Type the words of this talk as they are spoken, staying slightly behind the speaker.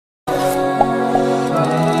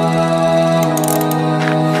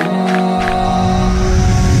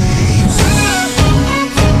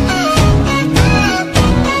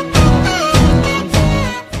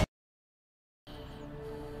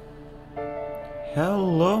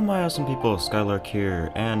Hello my awesome people, Skylark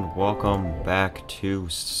here, and welcome back to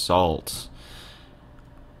Salt.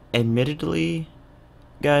 Admittedly,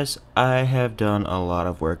 guys, I have done a lot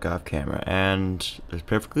of work off camera, and there's a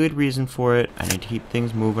perfectly good reason for it. I need to keep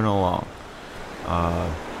things moving along.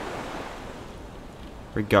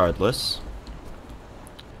 Regardless,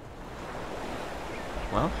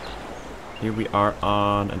 well, here we are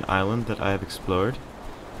on an island that I have explored,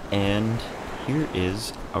 and here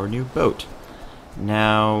is our new boat.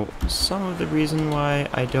 Now, some of the reason why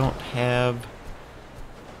I don't have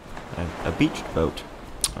a beached boat,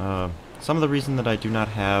 some of the reason that I do not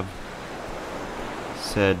have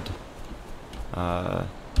said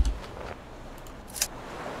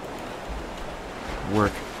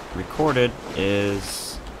work recorded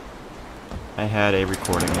is I had a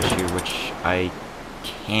recording issue which I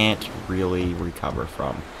can't really recover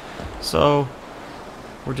from. So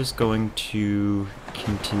we're just going to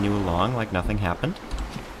continue along like nothing happened.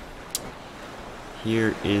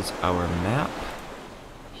 Here is our map.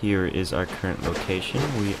 Here is our current location.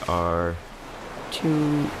 We are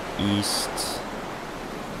 2 east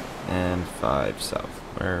and 5 south.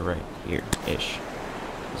 We're right here-ish.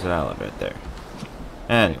 There's an island right there.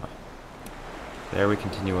 Anyway, there we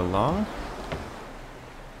continue along.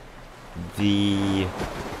 The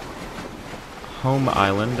home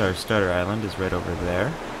island, our starter island, is right over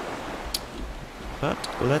there. But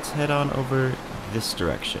let's head on over this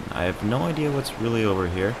direction. I have no idea what's really over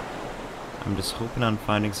here. I'm just hoping on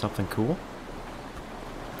finding something cool.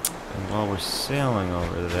 And while we're sailing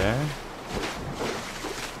over there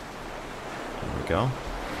we go.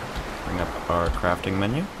 Bring up our crafting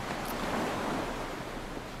menu.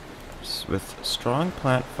 With strong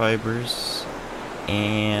plant fibers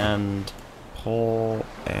and pole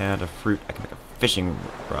and a fruit, I can make a fishing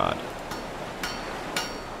rod.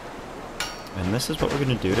 And this is what we're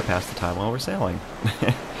going to do to pass the time while we're sailing.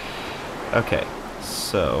 Okay,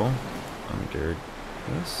 so under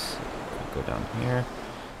this, go down here.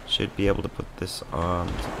 Should be able to put this on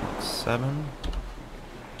something like 7.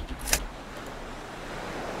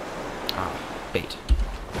 Ah, bait.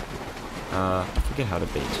 I forget how to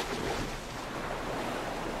bait.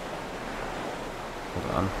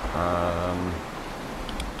 Hold on.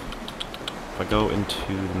 If I go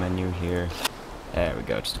into the menu here, there we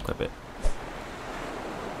go, just equip it.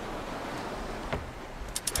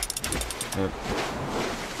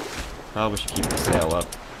 Probably should keep the sail up.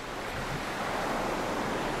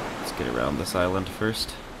 Let's get around this island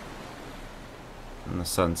first. And the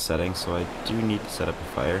sun's setting, so I do need to set up a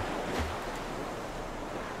fire.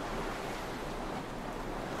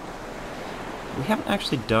 We haven't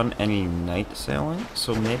actually done any night sailing,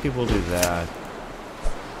 so maybe we'll do that.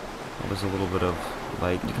 There's a little bit of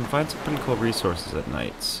light. You can find some pretty cool resources at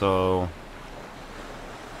night, so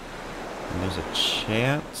and there's a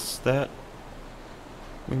chance that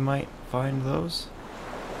we might find those.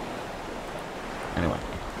 Anyway.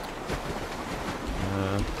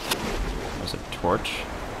 There's a torch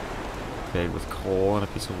made with coal and a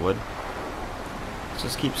piece of wood. Let's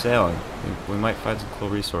just keep sailing. We might find some cool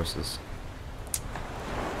resources.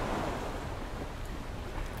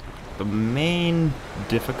 The main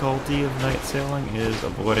difficulty of night sailing is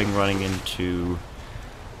avoiding running into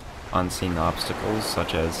unseen obstacles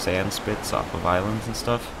such as sand spits off of islands and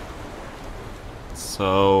stuff.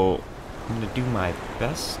 So I'm going to do my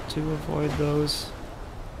best to avoid those,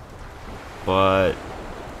 but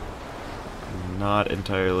I'm not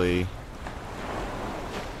entirely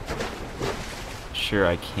sure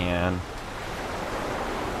I can.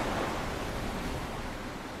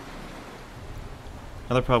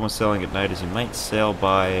 Another problem with sailing at night is you might sail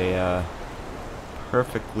by a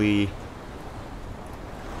perfectly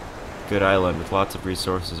good island with lots of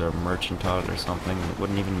resources or a merchant on it or something that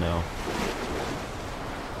wouldn't even know.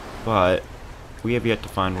 But we have yet to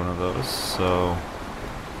find one of those, so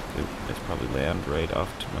it's probably land right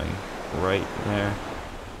off to my right there.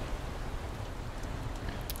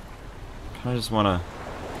 I just want to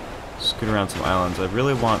scoot around some islands. I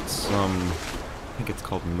really want some, I think it's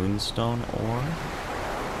called moonstone ore.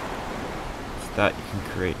 With that you can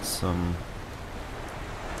create some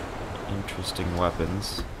interesting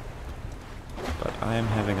weapons. But I am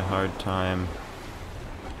having a hard time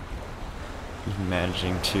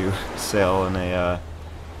managing to sail in a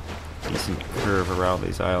decent curve around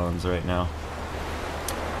these islands right now.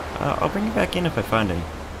 I'll bring you back in if I find any.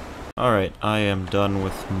 Alright, I am done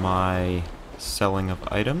with my selling of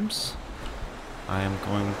items. I am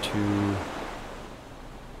going to...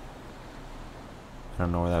 I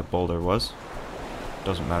don't know where that boulder was.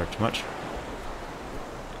 Doesn't matter too much.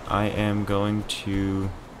 I am going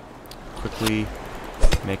to quickly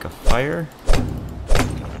make a fire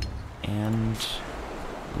and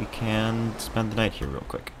we can spend the night here real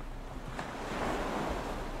quick.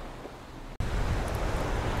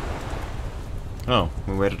 Oh,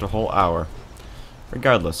 we waited a whole hour.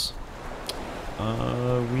 Regardless.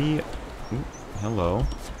 Hello.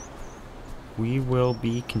 We will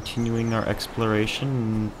be continuing our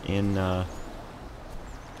exploration in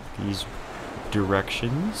these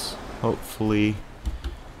directions. Hopefully...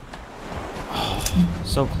 Oh,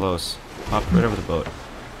 so close. Popped right over the boat.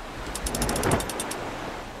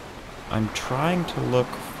 I'm trying to look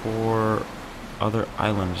for other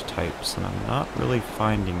island types, and I'm not really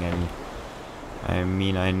finding any. I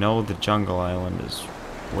mean, I know the jungle island is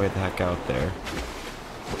way the heck out there,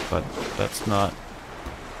 but that's not...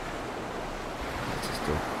 It's just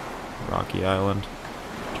a rocky island.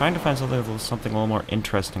 I'm trying to find something a little more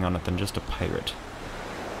interesting on it than just a pirate.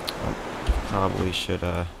 Oh, probably should,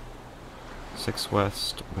 6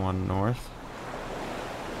 west, 1 north.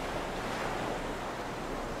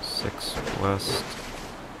 6 west.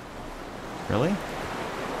 Really?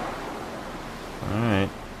 Alright.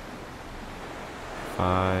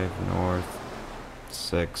 5 north,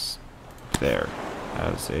 6 there.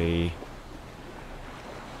 Has a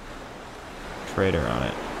trader on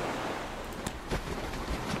it.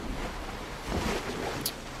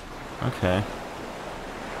 Okay.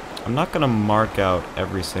 I'm not gonna mark out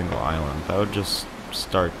every single island. That would just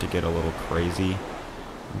start to get a little crazy.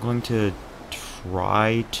 I'm going to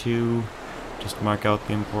try to just mark out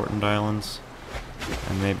the important islands,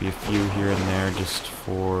 and maybe a few here and there just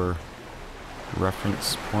for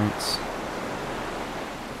reference points.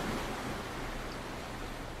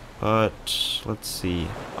 But let's see.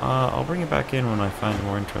 I'll bring it back in when I find a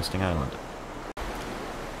more interesting island.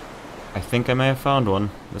 I think I may have found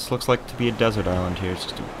one. This looks like to be a desert island here. It's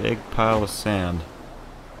just a big pile of sand.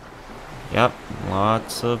 Yep,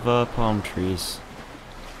 lots of palm trees.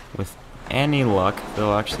 With any luck,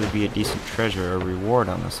 there'll actually be a decent treasure or reward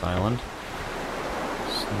on this island.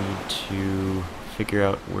 Just need to figure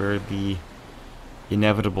out where the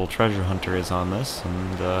inevitable treasure hunter is on this,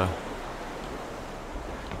 and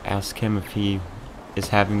ask him if he is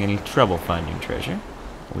having any trouble finding treasure.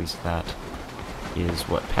 At least that is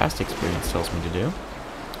what past experience tells me to do.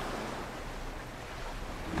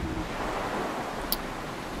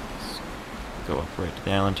 Let's go up right to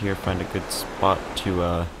the island here, find a good spot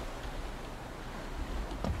to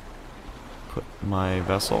put my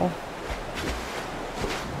vessel.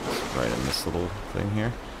 It's right in this little thing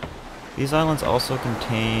here. These islands also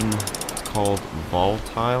contain what's called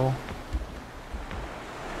volatile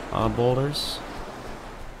boulders,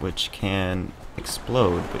 which can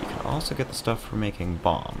explode, but you can also get the stuff for making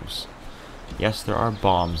bombs. Yes, there are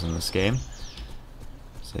bombs in this game.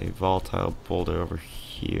 There's a volatile boulder over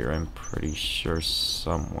here, I'm pretty sure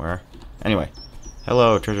somewhere. Anyway,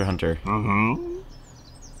 hello, treasure hunter.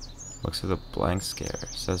 Looks like a blank stare,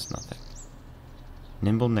 says nothing.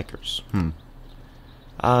 Nimble knickers.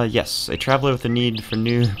 Yes, a traveler with a need for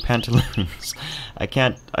new pantaloons.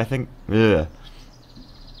 Ugh.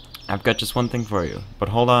 I've got just one thing for you, but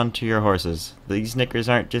hold on to your horses. These knickers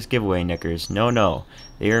aren't just giveaway knickers. No, no.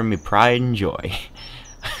 They are me pride and joy.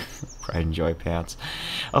 Pride and joy pants.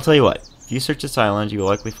 I'll tell you what. If you search this island, you will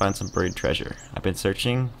likely find some buried treasure. I've been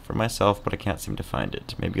searching for myself, but I can't seem to find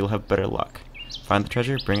it. Maybe you'll have better luck. Find the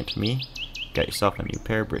treasure, bring it to me. Get yourself a new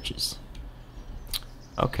pair of breeches.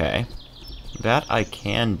 Okay. That I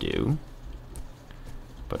can do.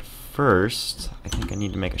 But first, I think I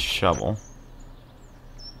need to make a shovel.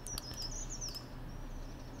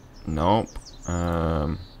 Nope.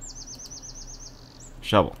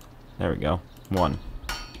 Shovel. There we go. 1.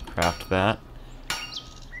 Craft that.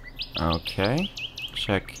 Okay.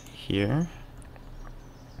 Check here.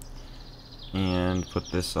 And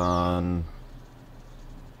put this on...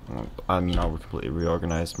 I mean, I'll completely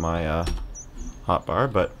reorganize my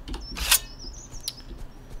hotbar, but...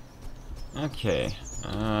 Okay.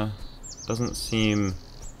 Doesn't seem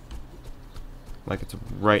like it's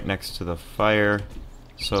right next to the fire.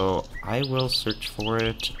 So I will search for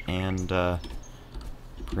it and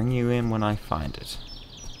bring you in when I find it.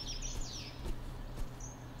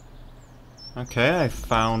 Okay, I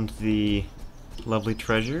found the lovely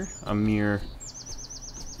treasure, a mere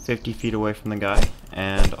 50 feet away from the guy,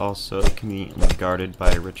 and also conveniently guarded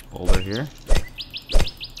by a rich boulder here.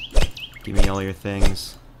 Give me all your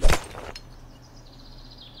things.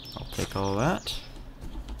 I'll take all that.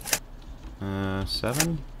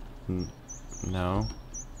 7? No.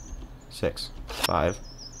 6. 5.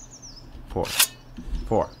 4.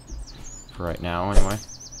 4. For right now, anyway.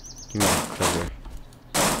 Give me that treasure.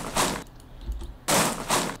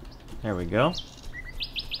 There we go.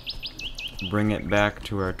 bring it back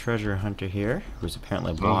to our treasure hunter here, who's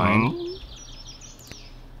apparently blind.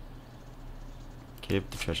 Give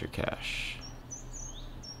the treasure cache.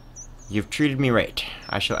 You've treated me right.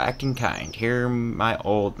 I shall act in kind. Here, my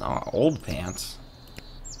old pants.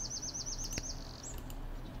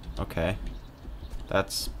 Okay,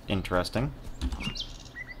 that's interesting.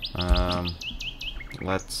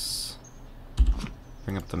 Let's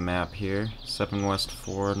bring up the map here. 7 west,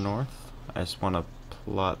 4 north. I just want to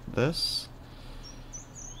plot this.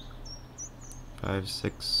 5,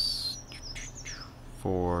 6,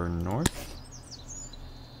 4 north.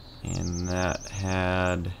 And that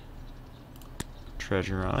had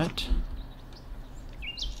treasure on it.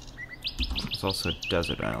 There's also a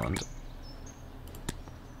desert island.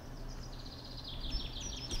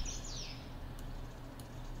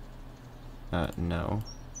 No.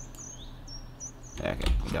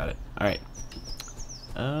 Okay, got it. Alright.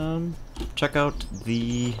 Check out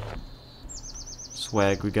the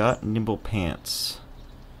swag we got. Nimble pants.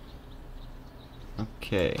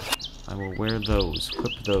 Okay. I will wear those.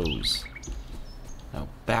 Equip those. Now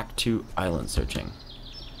back to island searching.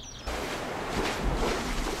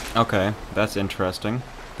 Okay, that's interesting.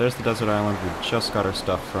 There's the desert island we just got our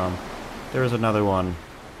stuff from. There's another one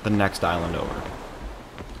the next island over.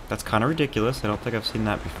 That's kind of ridiculous. I don't think I've seen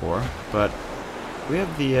that before, but we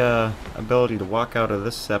have the ability to walk out of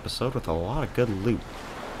this episode with a lot of good loot.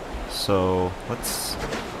 So let's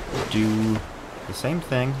do the same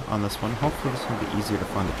thing on this one. Hopefully this will be easier to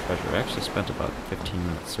find the treasure. I actually spent about 15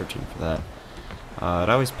 minutes searching for that. It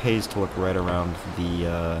always pays to look right around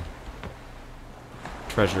the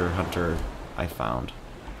treasure hunter I found.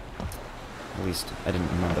 At least I didn't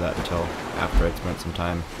remember that until after I'd spent some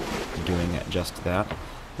time doing just that.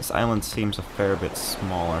 This island seems a fair bit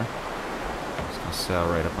smaller. Just gonna sail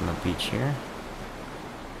right up on the beach here.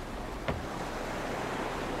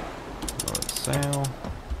 Lower the sail.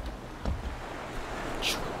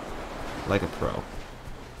 Like a pro.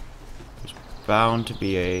 There's bound to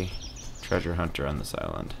be a treasure hunter on this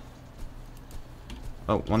island.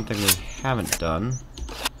 Oh, one thing we haven't done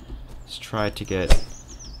is try to get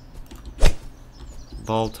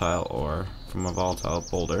volatile ore from a volatile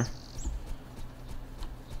boulder.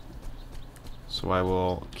 So I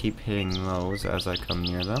will keep hitting those as I come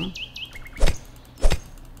near them.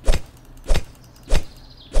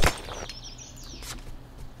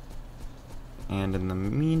 And in the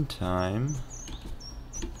meantime,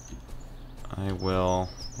 I will,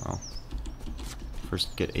 well,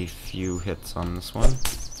 first get a few hits on this one.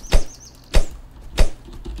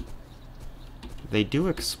 They do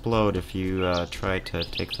explode if you try to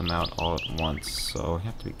take them out all at once, so you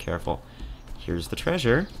have to be careful. Here's the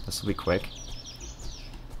treasure. This will be quick.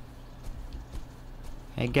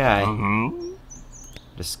 Hey guy.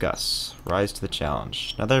 Discuss. Rise to the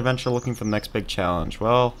challenge. Another adventure looking for the next big challenge.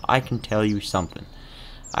 Well, I can tell you something.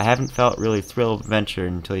 I haven't felt really thrilled of adventure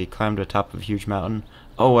until you climbed to the top of a huge mountain.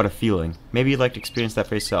 Oh, what a feeling. Maybe you'd like to experience that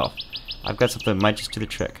for yourself. I've got something that might just do the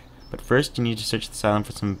trick. But first, you need to search this island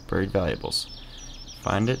for some buried valuables.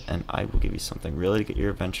 Find it, and I will give you something really to get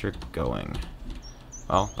your adventure going.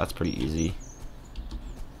 Well, that's pretty easy.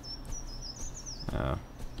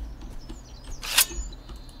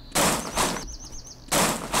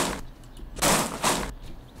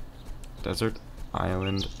 Desert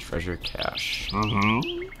Island Treasure Cache.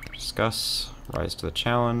 Discuss. Rise to the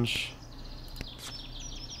challenge.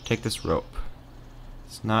 Take this rope.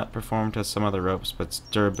 It's not performed as some other ropes, but its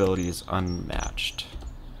durability is unmatched.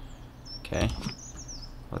 Okay.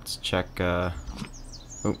 Let's check, oh,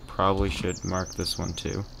 probably should mark this one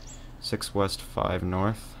too. 6 west, 5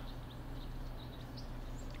 north.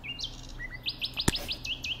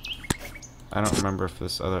 I don't remember if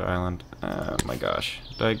this other island... oh my gosh.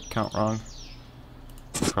 Did I count wrong?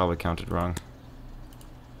 Probably counted wrong.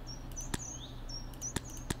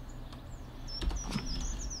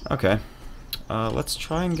 Okay. Let's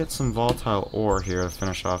try and get some volatile ore here to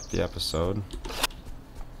finish off the episode.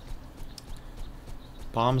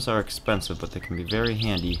 Bombs are expensive, but they can be very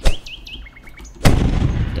handy.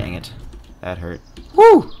 Dang it. That hurt.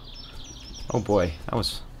 Woo! Oh boy, that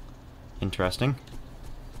was interesting.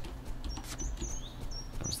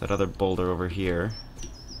 There's that other boulder over here.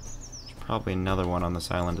 There's probably another one on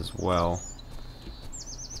this island as well.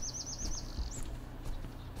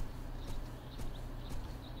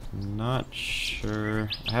 Not sure.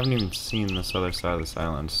 I haven't even seen this other side of this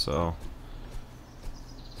island, so...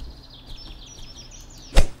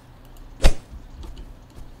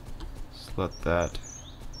 just let that...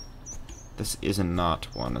 This is not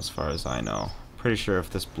one as far as I know. Pretty sure if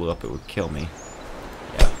this blew up it would kill me.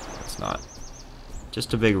 Yeah, it's not.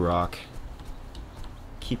 Just a big rock.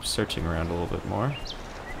 keep searching around a little bit more.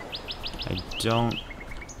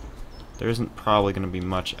 There isn't probably going to be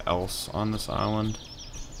much else on this island,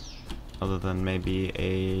 other than maybe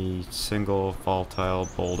a single volatile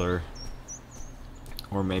boulder,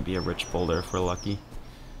 or maybe a rich boulder if we're lucky.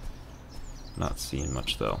 Not seeing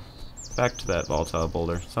much though. Back to that volatile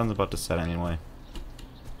boulder. Sun's about to set anyway.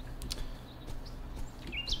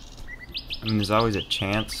 I mean, there's always a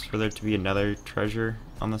chance for there to be another treasure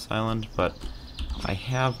on this island, but I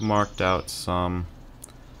have marked out some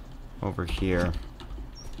over here.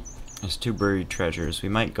 There's 2 buried treasures. We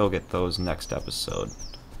might go get those next episode.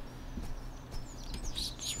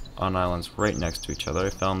 Just on islands right next to each other. I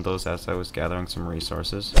found those as I was gathering some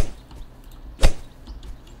resources.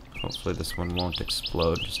 Hopefully this one won't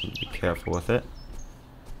explode. Just need to be careful with it.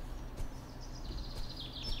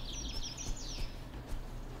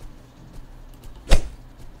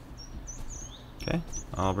 Okay,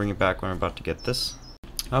 I'll bring it back when we're about to get this.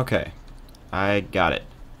 Okay, I got it.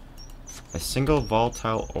 A single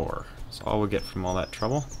volatile ore. That's all we get from all that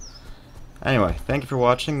trouble. Anyway, thank you for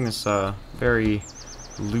watching this very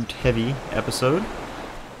loot-heavy episode,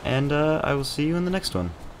 and I will see you in the next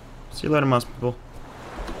one. See you later, mouse people.